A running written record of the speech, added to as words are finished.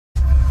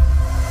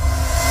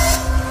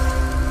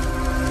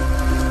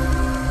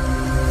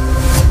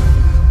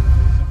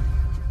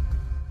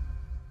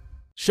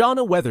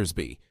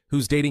Weathersby,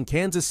 who's dating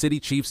Kansas City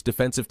Chiefs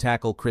defensive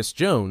tackle Chris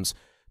Jones,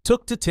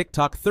 took to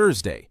TikTok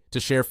Thursday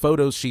to share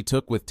photos she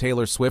took with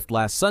Tailor Swif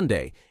last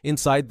Sunday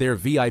inside their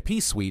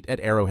VIP suite at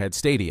Arrowhead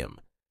Stadium.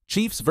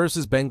 Chiefs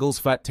vs. Bengals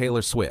fat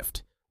Tailor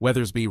Swif.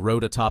 Weathersby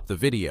wrote atop the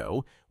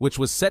video, which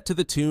was set to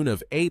the tune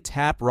of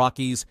Atop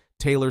Rocky's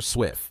Tailor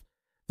Swif.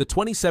 The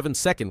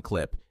 27-second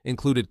clip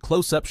included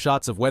close-up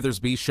shots of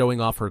Weathersby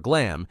showing off her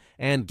glam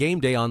and game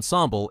day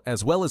ensemble,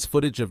 as well as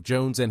footage of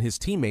Jones and his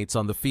teammates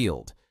on the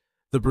field.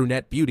 The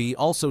brunette beauty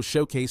also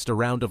showcased a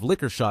round of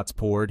liquor shots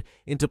poured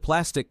into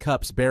plastic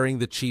cups bearing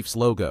the Chiefs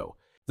logo.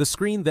 The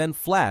screen then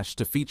flashed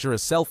to feature a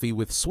selfie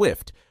with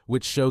Swift,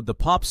 which showed the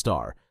pop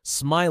star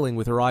smiling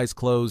with her eyes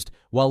closed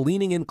while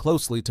leaning in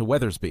closely to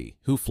Weathersby,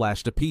 who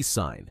flashed a peace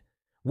sign.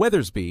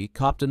 Weathersby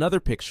copped another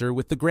picture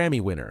with the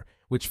Grammy winner,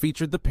 which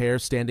featured the pair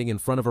standing in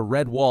front of a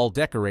red wall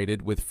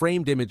decorated with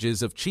framed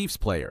images of Chiefs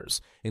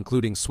players,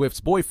 including Swift's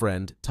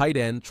boyfriend, tight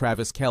end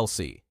Travis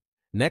Kelce.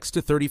 Next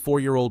to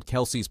 34-year-old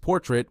Kelce's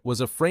portrait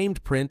was a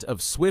framed print of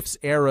Swift's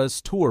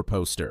Eras tour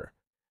poster.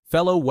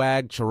 Fellow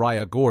WAG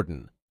Chariah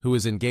Gordon, who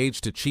is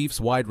engaged to Chiefs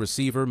wide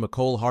receiver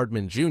Mecole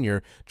Hardman Jr.,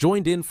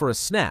 joined in for a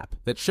snap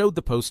that showed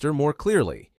the poster more clearly.